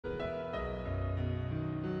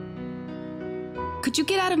Could you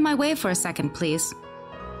get out of my way for a second, please?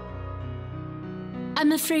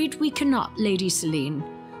 I'm afraid we cannot, Lady Celine.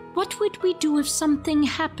 What would we do if something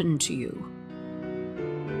happened to you?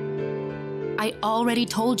 I already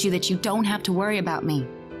told you that you don't have to worry about me.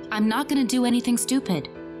 I'm not going to do anything stupid.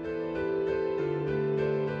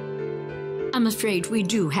 I'm afraid we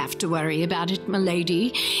do have to worry about it,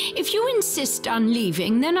 milady. If you insist on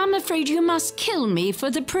leaving, then I'm afraid you must kill me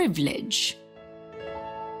for the privilege.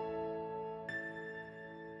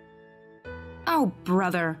 Oh,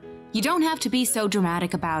 brother, you don't have to be so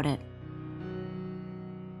dramatic about it.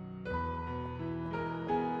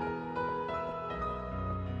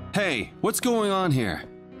 Hey, what's going on here?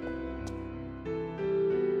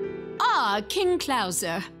 Ah, King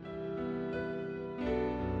Clauser.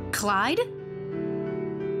 Clyde?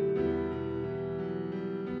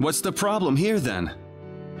 What's the problem here, then?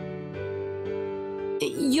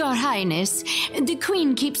 Your Highness, the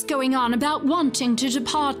Queen keeps going on about wanting to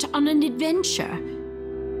depart on an adventure.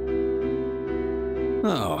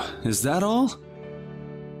 Oh, is that all?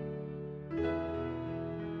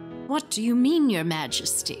 What do you mean, Your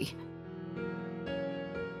Majesty?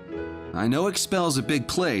 I know Expel's a big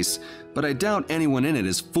place, but I doubt anyone in it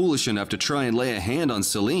is foolish enough to try and lay a hand on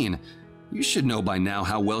Celine. You should know by now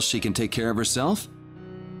how well she can take care of herself.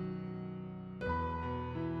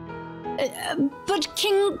 But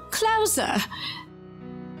King Clauser...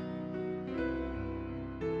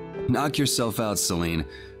 Knock yourself out, Celine.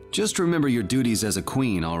 Just remember your duties as a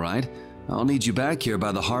queen, all right? I'll need you back here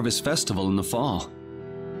by the Harvest Festival in the fall.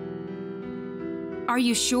 Are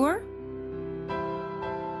you sure?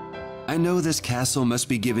 I know this castle must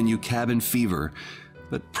be giving you cabin fever,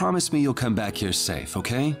 but promise me you'll come back here safe,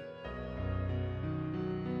 okay?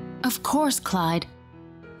 Of course, Clyde.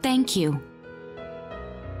 Thank you.